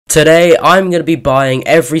Today, I'm going to be buying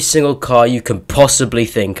every single car you can possibly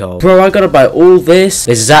think of. Bro, I gotta buy all this.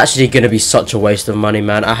 This is actually going to be such a waste of money,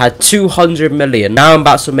 man. I had 200 million. Now I'm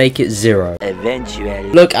about to make it 0.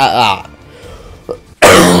 Eventually. Look at that.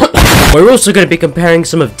 We're also going to be comparing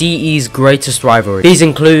some of DE's greatest rivalries. These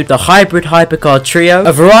include the hybrid hypercar trio,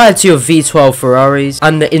 a variety of V12 Ferraris,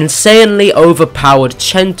 and the insanely overpowered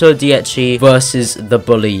Cento Dieci versus the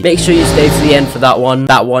Bully. Make sure you stay to the end for that one.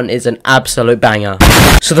 That one is an absolute banger.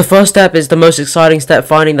 So the first step is the most exciting step,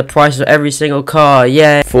 finding the price of every single car.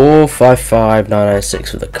 Yeah.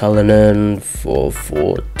 455,996 for the Cullinan,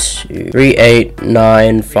 442,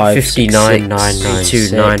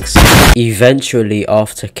 389,559,996. Eventually,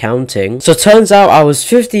 after counting. So turns out I was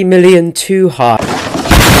 50 million too high.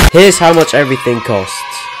 Here's how much everything costs.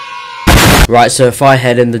 Right, so if I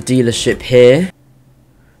head in the dealership here,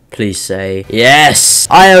 please say yes,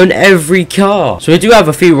 I own every car. So we do have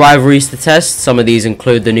a few rivalries to test. Some of these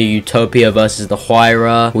include the new Utopia versus the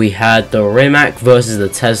Huayra. We had the Rimac versus the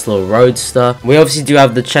Tesla Roadster. We obviously do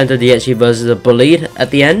have the Cento Dieci versus the Bolide at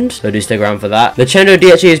the end, so do stick around for that. The Cento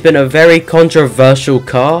Dieci has been a very controversial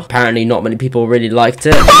car. Apparently not many people really liked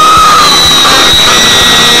it.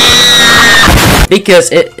 Because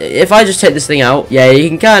if I just take this thing out, yeah, you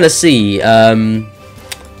can kind of see,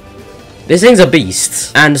 this thing's a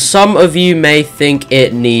beast, and some of you may think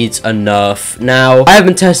it needs a nerf. Now, I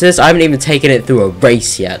haven't tested this, I haven't even taken it through a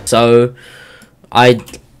race yet, so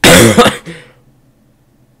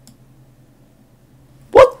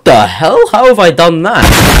What the hell? How have I done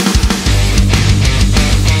that?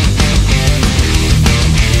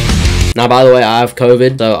 Now, by the way, I have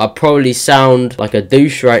COVID, so I probably sound like a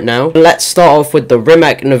douche right now. Let's start off with the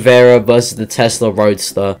Rimac Nevera versus the Tesla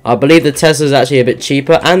Roadster. I believe the Tesla is actually a bit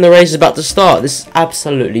cheaper, and the race is about to start. This is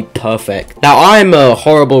absolutely perfect. Now, I'm a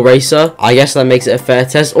horrible racer. I guess that makes it a fair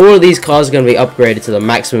test. All of these cars are going to be upgraded to the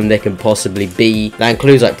maximum they can possibly be. That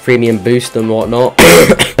includes, like, premium boost and whatnot.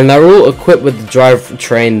 And they're all equipped with the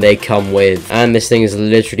drivetrain they come with. And this thing is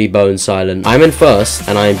literally bone silent. I'm in first,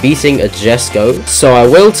 and I'm beating a Jesco, so I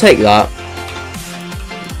will take that.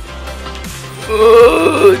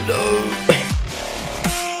 Oh no.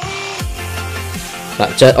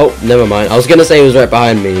 Oh, never mind. I was gonna say it was right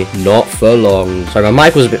behind me. Not for long. Sorry, my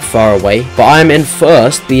mic was a bit far away. But I'm in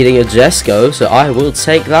first, beating a Jesco, so I will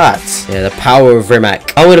take that. Yeah, the power of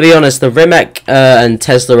Rimac. I'm gonna be honest, the Rimac and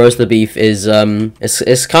Tesla Roadster beef is it's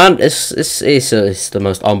the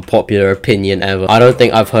most unpopular opinion ever. I don't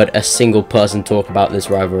think I've heard a single person talk about this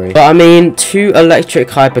rivalry. But I mean, two electric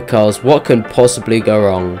hypercars, what can possibly go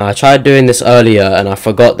wrong? I tried doing this earlier and I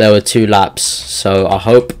forgot there were 2 laps. So I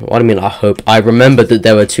hope, I remembered that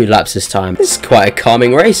there were 2 laps this time. This is quite a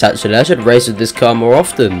calming race, actually. I should race with this car more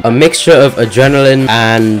often. A mixture of adrenaline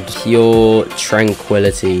and pure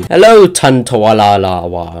tranquility. Hello,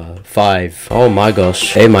 Tantawalala 5. Oh my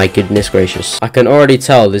gosh. Oh my goodness gracious. I can already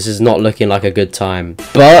tell this is not looking like a good time.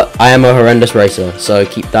 But I am a horrendous racer, so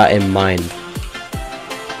keep that in mind.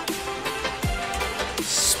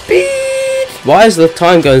 Speed! Why is the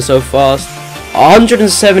time going so fast?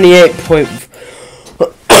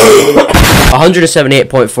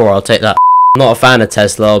 178.4, I'll take that. I'm not a fan of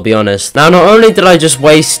Tesla, I'll be honest. Now, not only did I just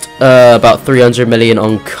waste about 300 million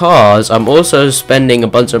on cars, I'm also spending a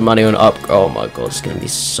bunch of money on oh my god, it's gonna be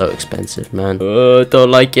so expensive, man.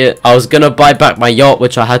 Don't like it. I was gonna buy back my yacht,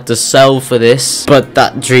 which I had to sell for this, but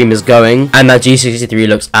that dream is going. And that G63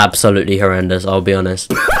 looks absolutely horrendous, I'll be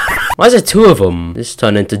honest. Why is there 2 of them? This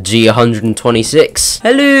turned into G126.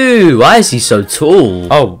 Hello! Why is he so tall?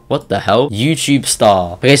 Oh, what the hell? YouTube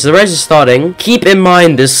star. Okay, so the race is starting. Keep in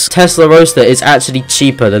mind, this Tesla Roadster is actually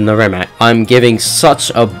cheaper than the Rimac. I'm giving such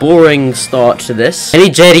a boring start to this. Any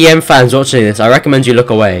JDM fans watching this, I recommend you look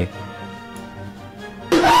away.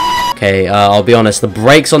 Okay, I'll be honest, the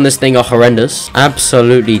brakes on this thing are horrendous.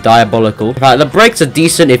 Absolutely diabolical. In fact, the brakes are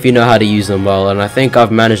decent if you know how to use them well, and I think I've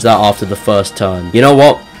managed that after the first turn. You know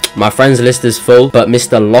what? My friends list is full, but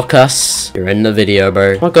Mr. Locus, you're in the video,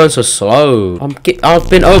 bro. I'm not going so slow. I've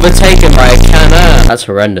been overtaken by a Can-Am. That's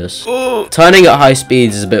horrendous. Turning at high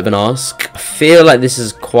speeds is a bit of an ask. I feel like this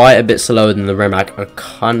is quite a bit slower than the Rimac. I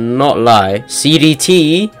cannot lie.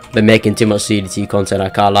 CDT. Been making too much CDT content. I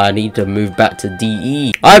can't lie. I need to move back to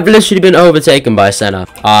DE. I've literally been overtaken by Senna.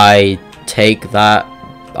 I take that.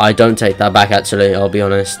 I don't take that back, actually. I'll be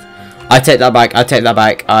honest. I take that back. I take that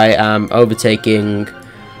back. I am overtaking.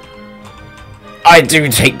 I do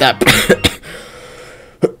take that.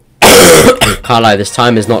 Can't lie, this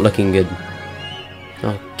time is not looking good.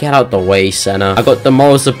 Oh, get out the way, Senna. I got the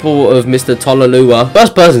moral support of Mr. Tolalua.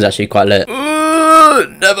 First person's actually quite lit.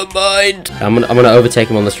 Never mind. I'm gonna overtake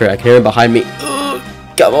him on the straight. I can hear him behind me.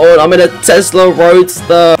 Come on, I'm in a Tesla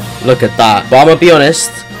Roadster. Look at that. But I'm gonna be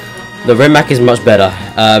honest, the Rimac is much better.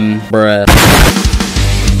 Bruh.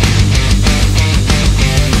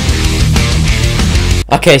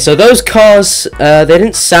 Okay, so those cars, they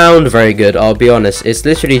didn't sound very good, I'll be honest. It's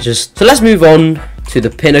literally just... So let's move on to the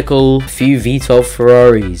pinnacle, few V12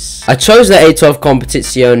 Ferraris. I chose the A12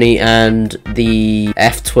 Competizione and the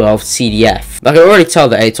F12 CDF. I can already tell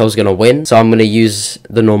the A12 is going to win, so I'm going to use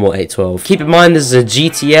the normal A12. Keep in mind this is a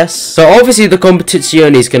GTS, so obviously the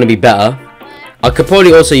Competizione is going to be better. I could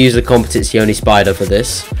probably also use the Competizione Spider for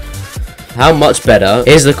this. How much better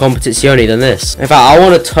is the Competizione than this? In fact, I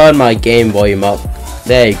want to turn my game volume up.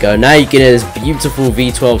 There you go. Now you can hear this beautiful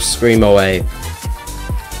V12 scream away.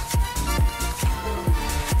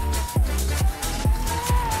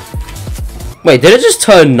 Wait, did it just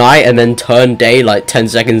turn night and then turn day like 10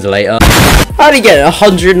 seconds later? How did he get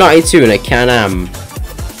 192 in a Can-Am?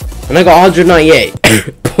 And I got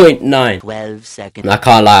 198.9. 12 seconds. I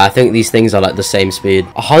can't lie, I think these things are like the same speed.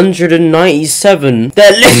 197.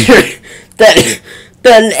 They're literally...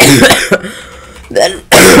 They're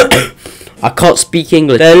I can't speak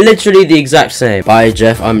English. They're literally the exact same. Bye,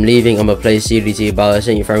 Jeff. I'm leaving. I'm gonna play CDT, but I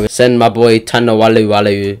sent you from. Send my boy Tana Walu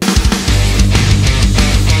Walu.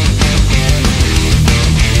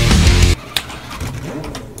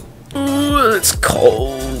 Ooh, it's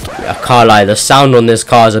cold. I can't lie. The sound on this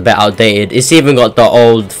car is a bit outdated. It's even got the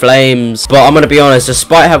old flames. But I'm gonna be honest.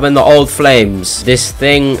 Despite having the old flames, this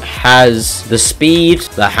thing has the speed,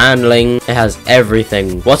 the handling. It has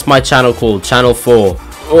everything. What's my channel called? Channel 4.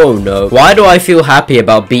 Oh no. Why do I feel happy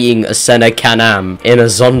about beating a Senna Can-Am in a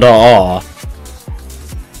Zonda R?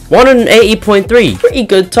 180.3. Pretty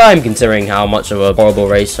good time considering how much of a horrible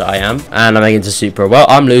racer I am. And I'm making to Supra. Well,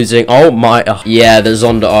 I'm losing. Oh my. Yeah, the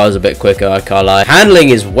Zonda R is a bit quicker, I can't lie. Handling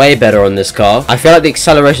is way better on this car. I feel like the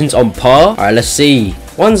acceleration's on par. Alright, let's see.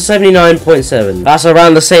 179.7. That's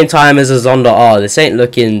around the same time as a Zonda R. This ain't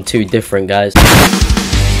looking too different, guys.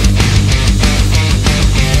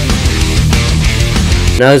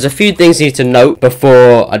 Now, there's a few things you need to note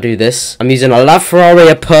before I do this. I'm using a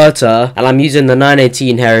LaFerrari Aperta, and I'm using the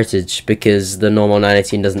 918 Heritage, because the normal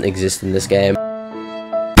 918 doesn't exist in this game.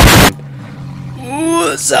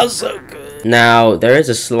 Ooh, it sounds so good. Now, there is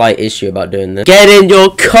a slight issue about doing this. Get in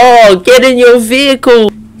your car! Get in your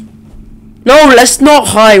vehicle! No, let's not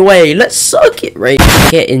highway! Let's circuit race!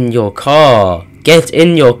 Get in your car! Get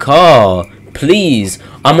in your car! Please!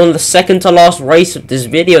 I'm on the second to last race of this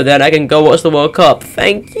video, then I can go watch the World Cup.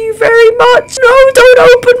 Thank you very much. No, don't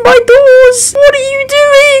open my doors. What are you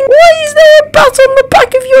doing? Why is there a bat on the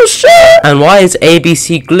back of your shirt? And why is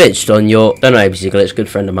ABC glitched on your... Don't know ABC glitched, good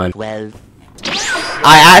friend of mine. 12.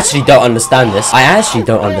 I actually don't understand this.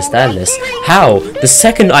 How? The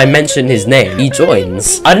second I mention his name, he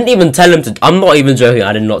joins. I didn't even tell him to... I'm not even joking.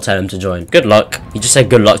 I did not tell him to join. Good luck. He just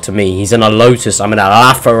said good luck to me. He's in a Lotus. I'm in a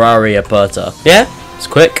LaFerrari Aperta. Yeah? It's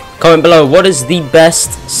quick. Comment below. What is the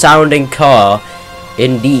best sounding car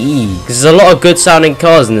in DE? Because there's a lot of good sounding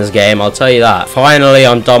cars in this game. I'll tell you that. Finally,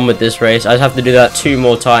 I'm done with this race. I just have to do that 2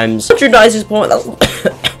 more times. 196 points.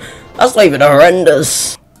 That's not even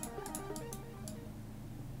horrendous.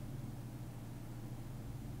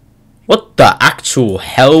 What the actual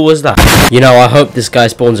hell was that? You know, I hope this guy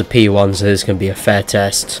spawns a P1 so this can be a fair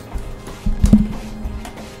test.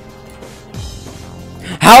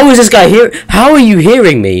 How is this guy here? How are you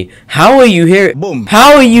hearing me? How are you hearing? Boom.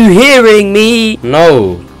 How are you hearing me?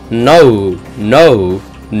 No. No. No.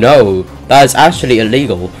 No. That is actually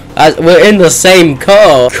illegal. We're in the same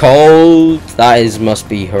car. Cold. That must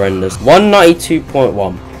be horrendous.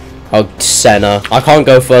 192.1. Oh, Senna. I can't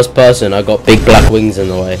go first person. I got big black wings in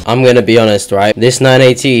the way. I'm gonna be honest, right? This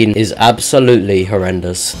 918 is absolutely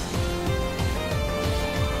horrendous.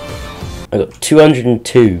 I got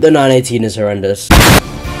 202. The 918 is horrendous.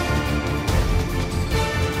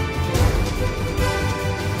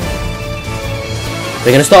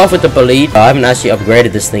 We're gonna start off with the bolide. I haven't actually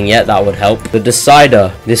upgraded this thing yet. That would help. The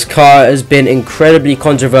decider. This car has been incredibly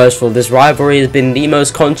controversial. This rivalry has been the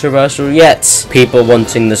most controversial yet. People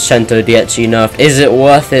wanting the 110 nerf. Is it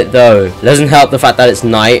worth it though? It doesn't help the fact that it's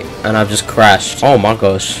night and I've just crashed. Oh my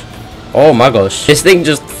gosh. Oh my gosh. This thing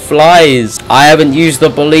just flies. I haven't used the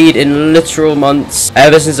bolide in literal months.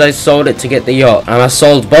 Ever since I sold it to get the yacht. And I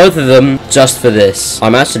sold both of them just for this.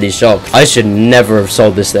 I'm actually shocked. I should never have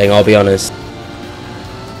sold this thing, I'll be honest.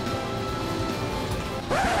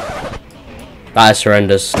 That is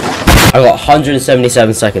horrendous. I got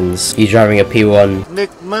 177 seconds. He's driving a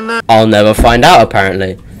P1. I'll never find out,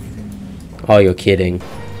 apparently. Oh, you're kidding.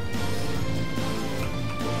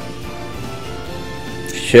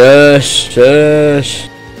 Shush, shush.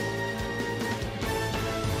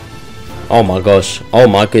 Oh my gosh. Oh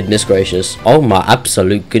my goodness gracious. Oh my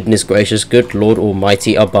absolute goodness gracious. Good Lord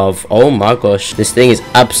Almighty above. Oh my gosh. This thing is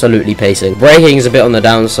absolutely pacing. Braking is a bit on the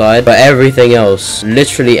downside, but everything else,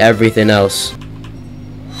 literally everything else.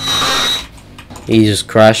 He just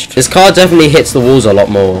crashed. This car definitely hits the walls a lot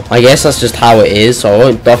more. I guess that's just how it is, so I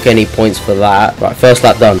won't dock any points for that. Right, first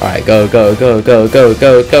lap done. Alright, go, go, go, go, go,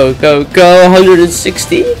 go, go, go, go.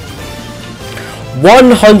 160?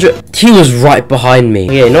 100. He was right behind me.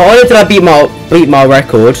 Okay, not only did I beat my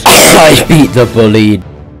record, I beat the bully.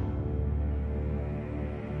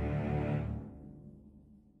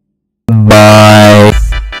 Bye.